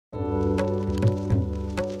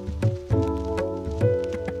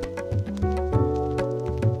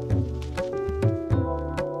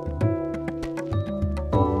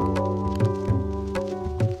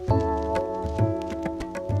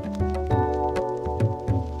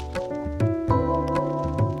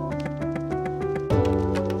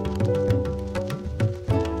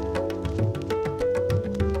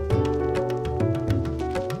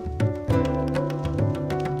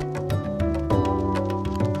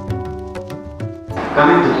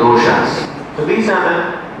Coming to doshas. So these are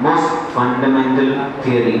the most fundamental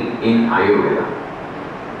theory in Ayurveda.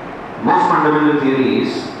 Most fundamental theory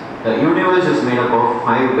is the universe is made up of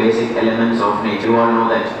 5 basic elements of nature. You all know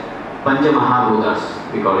that Pancha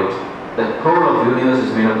Mahabhutas, we call it. The whole of universe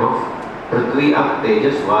is made up of Prithvi, Ap,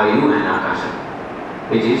 Tejas, Vayu and Akasha,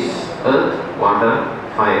 which is earth, water,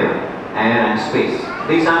 fire, air and space.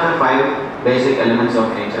 These are the 5 basic elements of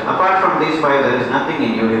nature. Apart from these 5, there is nothing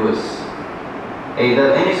in universe.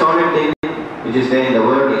 Either any solid thing which is there in the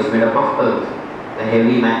world is made up of earth, the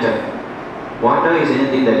heavy matter. Water is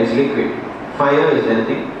anything that is liquid. Fire is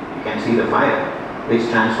anything, you can see the fire, which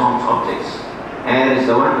transforms objects. Air is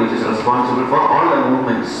the one which is responsible for all the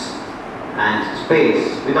movements. And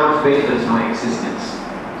space, without space there is no existence.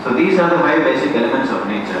 So these are the 5 basic elements of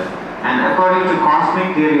nature. And according to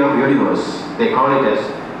cosmic theory of universe, they call it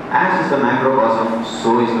as is the macrocosm,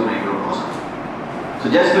 so is the microcosm. So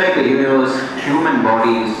just like the universe, human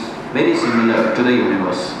body is very similar to the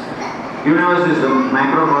universe. Universe is the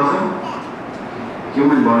macrocosm,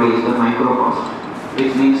 human body is the microcosm,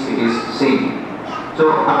 which means it is same. So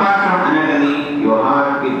apart from anatomy, your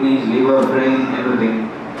heart, kidneys, liver, brain, everything,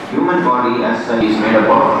 human body as such is made up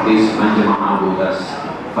of these Pancha Mahabhutas,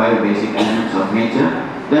 5 basic elements of nature.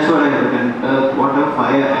 That's what I have written: earth, water,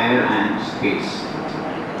 fire, air and space.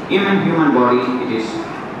 Even human body, it is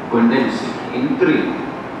condensed in 3.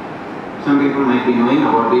 Some people might be knowing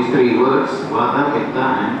about these 3 words: Vata, Pitta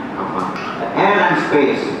and Kapha. The air and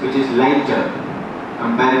space, which is lighter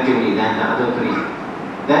comparatively than the other 3,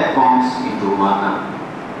 that forms into Vata.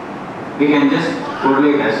 We can just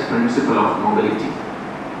correlate as principle of mobility.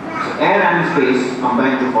 So air and space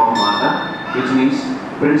combine to form Vata, which means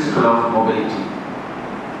principle of mobility.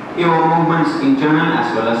 Your movements internal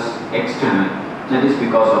as well as external, that is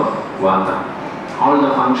because of Vata. All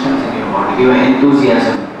the functions in your body, your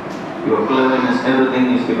enthusiasm, your cleverness,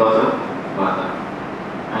 everything is because of Vata.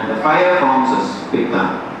 And the fire forms as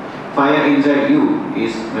Pitta. Fire inside you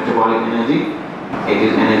is metabolic energy.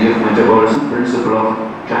 It is energy of metabolism, principle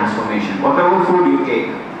of transformation. Whatever food you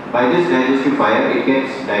take, by this digestive fire, it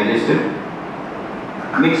gets digested,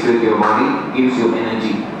 mixed with your body, gives you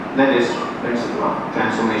energy. That is principle of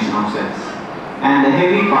transformation of cells. And the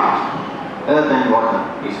heavy part, earth and water,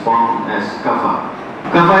 is formed as Kapha.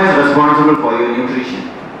 Kapha is responsible for your nutrition,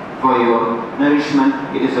 for your nourishment.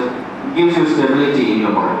 It gives you stability in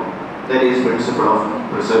your body. That is principle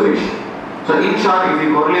of preservation. So in short, if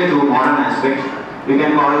you correlate to modern aspect, we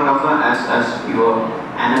can call Kapha as your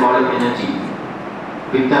anabolic energy,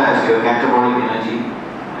 Pitta as your catabolic energy,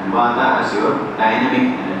 and Vata as your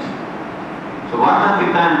dynamic energy. So Vata,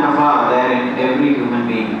 Pitta and Kapha are there in every human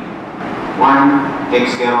being. One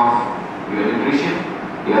takes care of your nutrition,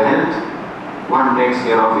 your health. One takes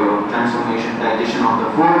care of your transformation, digestion of the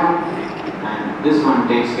food. And this one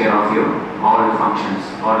takes care of your all functions,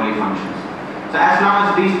 bodily functions. So as long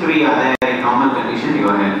as these 3 are there in normal condition, you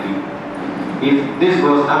are healthy. If this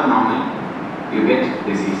goes abnormal, you get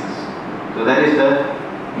diseases. So that is the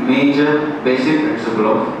major basic principle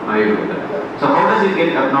of Ayurveda. So how does it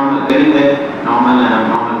get abnormal? Telling that normal and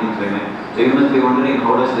abnormal things like that. So you must be wondering,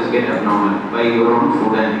 how does this get abnormal? By your own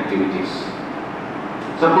food and activities.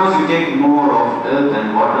 Suppose you take more of earth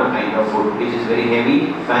and water kind of food, which is very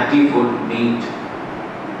heavy, fatty food, meat,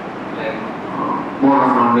 like more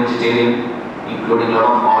of non-vegetarian, including a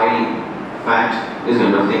lot of oil, fat, this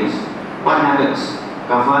kind of things. What happens?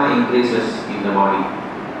 Kapha increases in the body.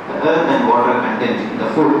 The earth and water content in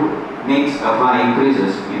the food makes Kapha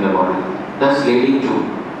increases in the body, thus leading to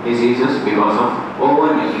diseases because of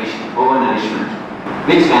overnutrition, overnourishment,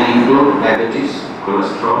 which can include diabetes,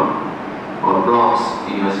 cholesterol, or blocks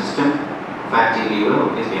in your system, fatty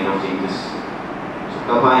liver, this kind of changes. So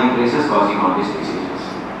Kapha increases, causing all these diseases.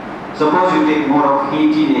 Suppose you take more of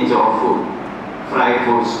heaty nature of food, fried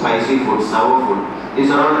food, spicy food, sour food. These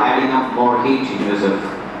are all adding up more heat in yourself.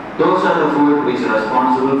 Those are the food which are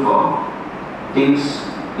responsible for things,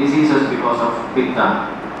 diseases because of Pitta.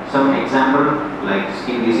 Some example like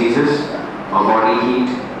skin diseases or body heat,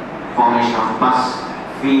 formation of pus,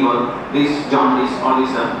 fever, this jaundice, all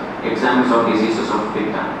these are examples of diseases of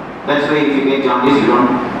Pitta. That's why if you get jaundice, you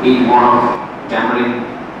don't eat more of tamarind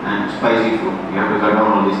and spicy food. You have to cut down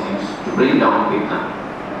all these things to bring down Pitta,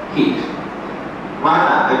 heat.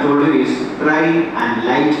 Vata, I told you, is dry and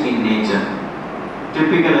light in nature.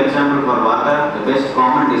 Typical example for Vata, the best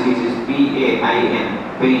common disease is PAIN,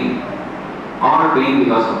 pain. All pain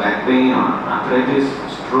because of back pain or arthritis,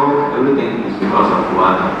 stroke, everything is because of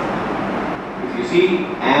Vata. If you see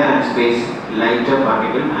air and space, lighter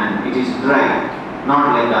particle and it is dry,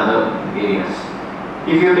 not like other areas.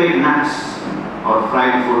 If you take nuts or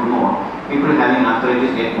fried food more, people having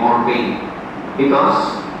arthritis get more pain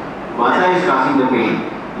because Vata is causing the pain.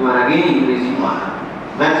 You are again increasing Vata.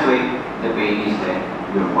 That's why the pain is there.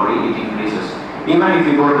 Your body, it increases. Even if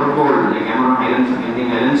you go to cold, like Amaron Islands or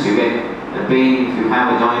anything else, you get the pain. If you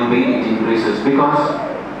have a joint pain, it increases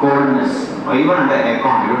because coldness. Or even under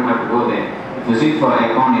aircon, you don't have to go there. If you sit for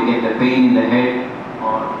aircon, you get the pain in the head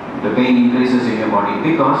or the pain increases in your body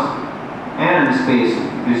because air and space,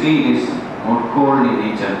 you see, it is more cold in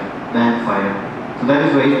nature than fire. So that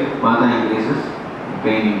is why Vata increases,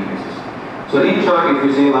 pain increases. So in short, if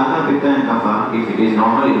you say Vata, Pitta and Kapha, if it is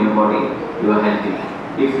normal in your body, you are healthy.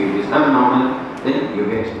 If it is abnormal, then you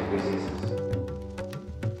get disease.